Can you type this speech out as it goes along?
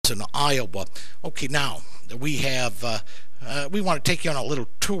Wisconsin, Iowa. Okay, now we have we want to take you on a little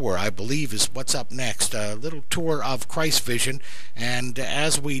tour, I believe is what's up next, a little tour of Christvision, and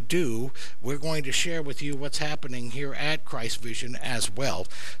as we do, we're going to share with you what's happening here at Christvision as well.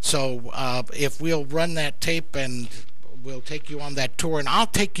 So if we'll run that tape, and we'll take you on that tour, and I'll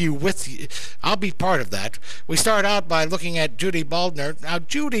take you with you. I'll be part of that. We start out by looking at Judy Baldner. Now,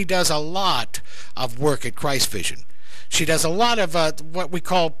 Judy does a lot of work at Christvision. She does a lot of what we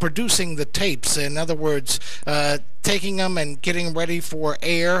call producing the tapes. In other words, taking them and getting ready for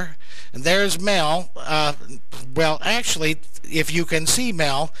air. And there's Mel. Well, actually, if you can see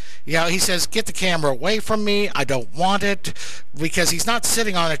Mel, he says, "Get the camera away from me. I don't want it," because he's not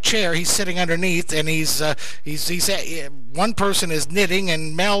sitting on a chair. He's sitting underneath, and he's one person is knitting,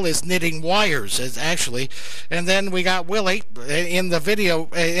 and Mel is knitting wires, actually. And then we got Willie in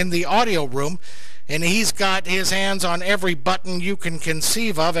the audio room. And he's got his hands on every button you can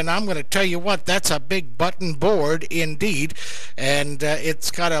conceive of, and I'm going to tell you what, that's a big button board indeed, and it's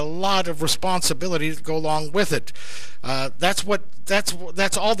got a lot of responsibility to go along with it. That's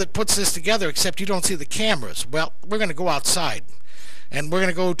all that puts this together, except you don't see the cameras. Well, we're going to go outside, and we're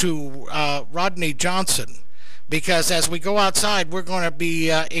going to go to Rodney Johnson, because as we go outside, we're going to be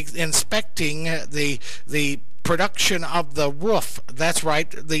inspecting the production of the roof. That's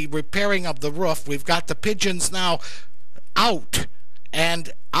right, the repairing of the roof. We've got the pigeons now out,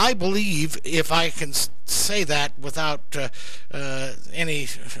 and I believe, if I can say that without any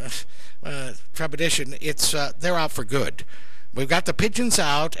trepidation, it's they're out for good. We've got the pigeons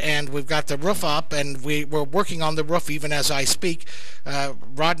out, and we've got the roof up, and we're working on the roof even as I speak.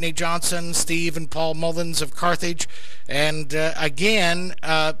 Rodney Johnson, Steve and Paul Mullins of Carthage, and again,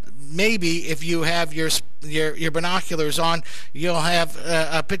 maybe if you have your binoculars on, you'll have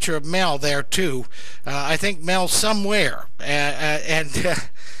a picture of Mel there too. I think Mel's somewhere, and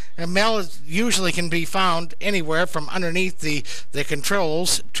Mel usually can be found anywhere from underneath the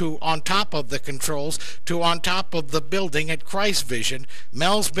controls to on top of the controls to on top of the building at Christvision.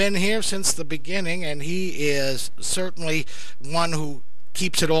 Mel's been here since the beginning, and he is certainly one who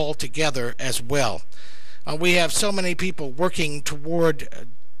keeps it all together as well. We have so many people working toward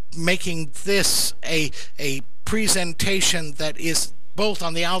making this a presentation that is both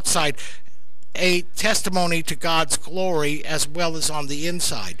on the outside a testimony to God's glory as well as on the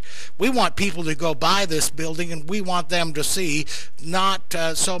inside. We want people to go by this building, and we want them to see not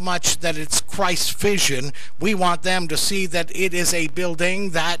so much that it's Christvision. We want them to see that it is a building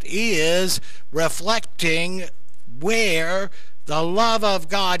that is reflecting where the love of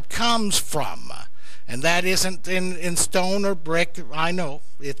God comes from. And that isn't in stone or brick, I know,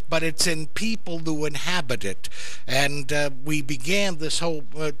 but it's in people who inhabit it. And we began this whole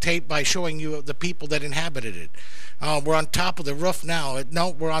tape by showing you the people that inhabited it. We're on top of the roof now. No,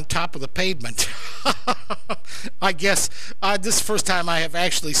 we're on top of the pavement. I guess this is the first time I have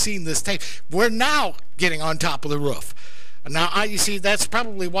actually seen this tape. We're now getting on top of the roof. Now, you see, that's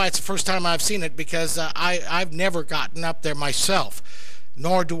probably why it's the first time I've seen it, because I've never gotten up there myself.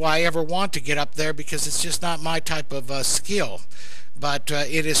 Nor do I ever want to get up there, because it's just not my type of skill. But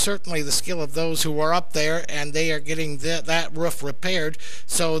it is certainly the skill of those who are up there, and they are getting that roof repaired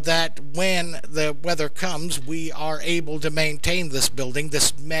so that when the weather comes, we are able to maintain this building,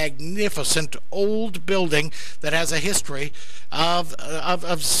 this magnificent old building that has a history of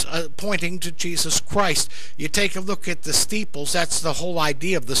pointing to Jesus Christ. You take a look at the steeples. That's the whole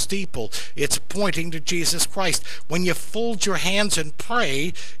idea of the steeple. It's pointing to Jesus Christ. When you fold your hands and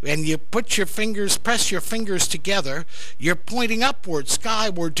pray, and you put your fingers, press your fingers together, you're pointing upward,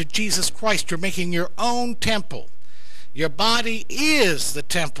 skyward to Jesus Christ. You're making your own temple. Your body is the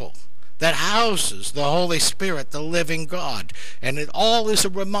temple that houses the Holy Spirit, the living God. And it all is a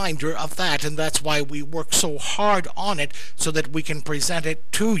reminder of that, and that's why we work so hard on it, so that we can present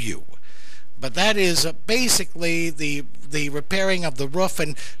it to you. But that is basically the repairing of the roof,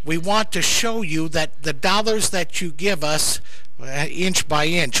 and we want to show you that the dollars that you give us, inch by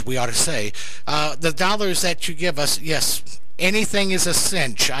inch, we ought to say, the dollars that you give us, yes, anything is a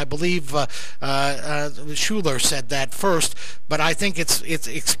cinch. I believe Schuler said that first, but I think it's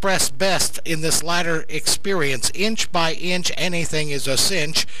expressed best in this latter experience. Inch by inch, anything is a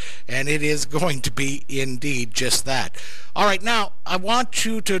cinch, and it is going to be indeed just that. All right, now I want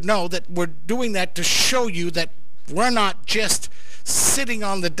you to know that we're doing that to show you that we're not just sitting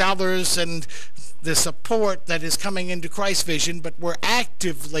on the dollars and the support that is coming into Christvision, but we're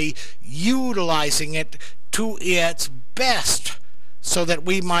actively utilizing it to its best so that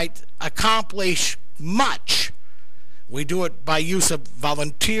we might accomplish much. We do it by use of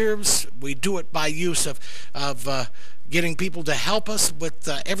volunteers. We do it by use of getting people to help us with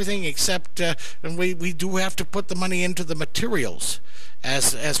everything except, and we do have to put the money into the materials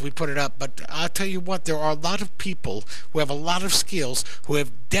as we put it up. But I'll tell you what, there are a lot of people who have a lot of skills who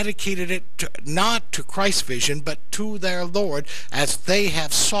have dedicated it not to Christvision, but to their Lord, as they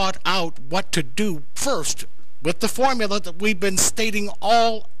have sought out what to do first with the formula that we've been stating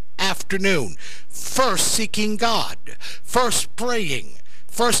all afternoon. First seeking God, first praying,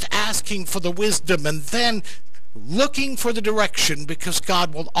 first asking for the wisdom, and then looking for the direction, because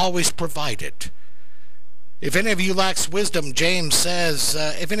God will always provide it. If any of you lacks wisdom, James says,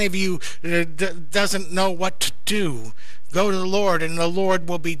 if any of you doesn't know what to do, go to the Lord, and the Lord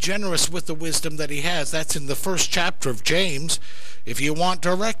will be generous with the wisdom that he has. That's in the first chapter of James. If you want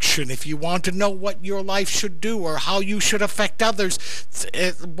direction, if you want to know what your life should do or how you should affect others,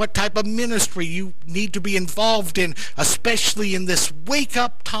 what type of ministry you need to be involved in, especially in this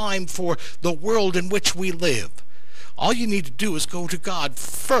wake-up time for the world in which we live, all you need to do is go to God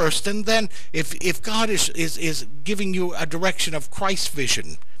first, and then if God is giving you a direction of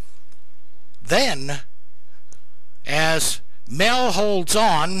Christvision, then as Mel holds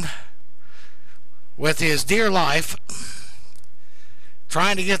on with his dear life,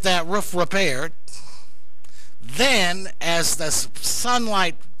 trying to get that roof repaired, then as the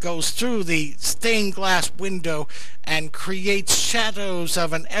sunlight goes through the stained glass window and creates shadows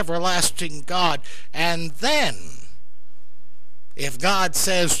of an everlasting God, and then if God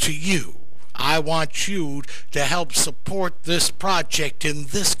says to you, I want you to help support this project in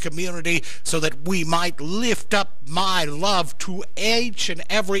this community so that we might lift up my love to each and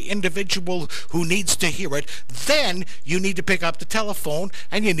every individual who needs to hear it, then you need to pick up the telephone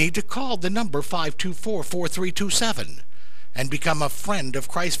and you need to call the number 524-4327 and become a friend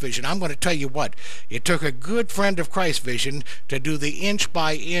of Christvision. I'm going to tell you what, it took a good friend of Christvision to do the inch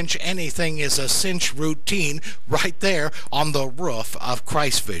by inch anything is a cinch routine right there on the roof of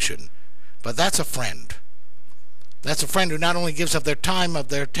Christvision. But that's a friend. That's a friend who not only gives of their time, of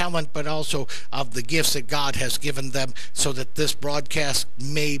their talent, but also of the gifts that God has given them so that this broadcast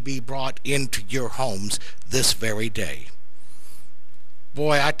may be brought into your homes this very day.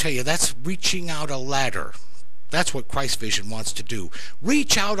 Boy, I tell you, that's reaching out a ladder. That's what Christvision wants to do.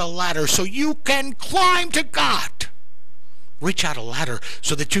 Reach out a ladder so you can climb to God. Reach out a ladder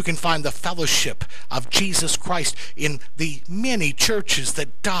so that you can find the fellowship of Jesus Christ in the many churches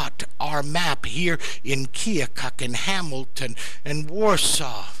that dot our map here in Keokuk and Hamilton and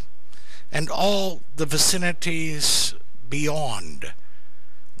Warsaw and all the vicinities beyond,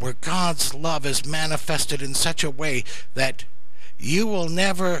 where God's love is manifested in such a way that you will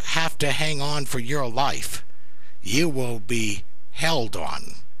never have to hang on for your life. You will be held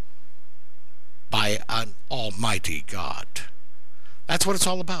on by an almighty God. That's what it's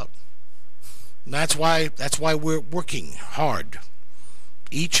all about. That's why we're working hard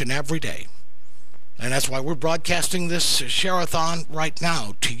each and every day. And that's why we're broadcasting this share-a-thon right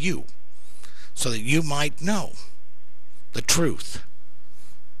now to you, so that you might know the truth.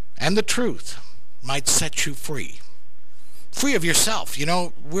 And the truth might set you free. Free of yourself. You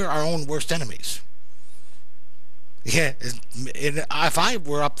know, we're our own worst enemies. Yeah, if I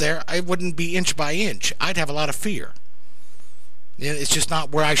were up there, I wouldn't be inch by inch. I'd have a lot of fear. It's just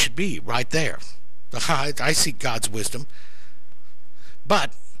not where I should be, right there. I seek God's wisdom.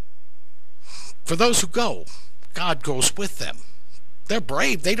 But for those who go, God goes with them. They're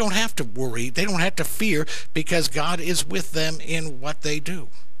brave. They don't have to worry. They don't have to fear, because God is with them in what they do.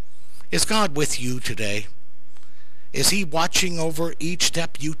 Is God with you today? Is he watching over each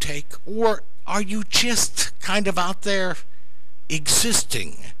step you take? Or are you just kind of out there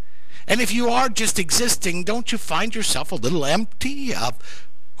existing? And if you are just existing, don't you find yourself a little empty of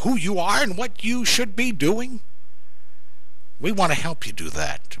who you are and what you should be doing? We want to help you do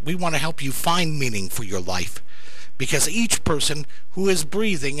that. We want to help you find meaning for your life, because each person who is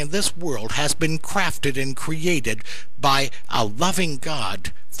breathing in this world has been crafted and created by a loving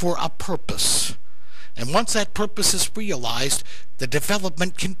God for a purpose. And once that purpose is realized, the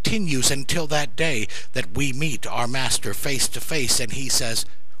development continues until that day that we meet our Master face to face and he says,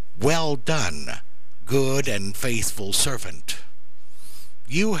 "Well done, good and faithful servant.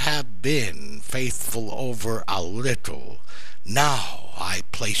 You have been faithful over a little. Now I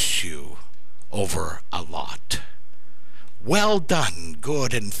place you over a lot. Well done,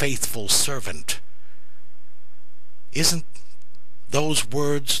 good and faithful servant." Isn't those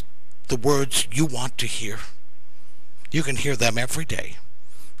words the words you want to hear? You can hear them every day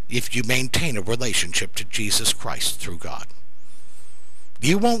if you maintain a relationship to Jesus Christ through God.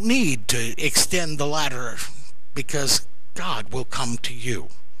 You won't need to extend the ladder, because God will come to you.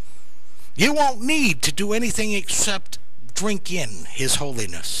 You won't need to do anything except drink in his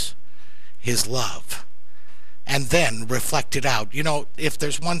holiness, his love, and then reflect it out. You know, if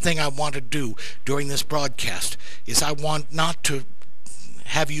there's one thing I want to do during this broadcast, is I want not to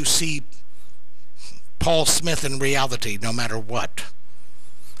have you see Paul Smith in reality, no matter what.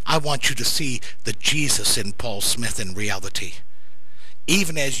 I want you to see the Jesus in Paul Smith in reality.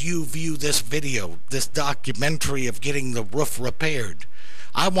 Even as you view this video, this documentary of getting the roof repaired,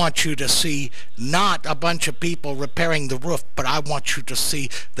 I want you to see not a bunch of people repairing the roof, but I want you to see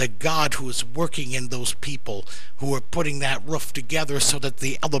the God who is working in those people who are putting that roof together so that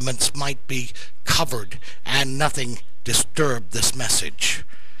the elements might be covered and nothing disturb this message.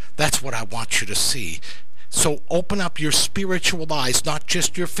 That's what I want you to see. So open up your spiritual eyes, not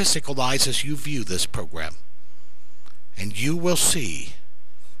just your physical eyes, as you view this program. And you will see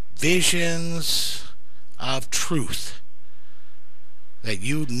visions of truth that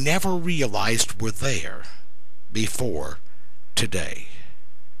you never realized were there before today.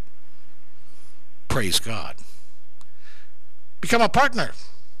 Praise God. Become a partner.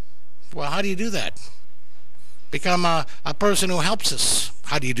 Well, how do you do that? Become a person who helps us.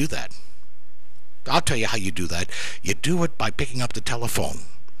 How do you do that? I'll tell you how you do that. You do it by picking up the telephone.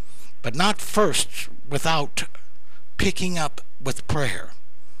 But not first without picking up with prayer.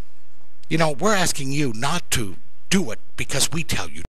 You know, we're asking you not to do it because we tell you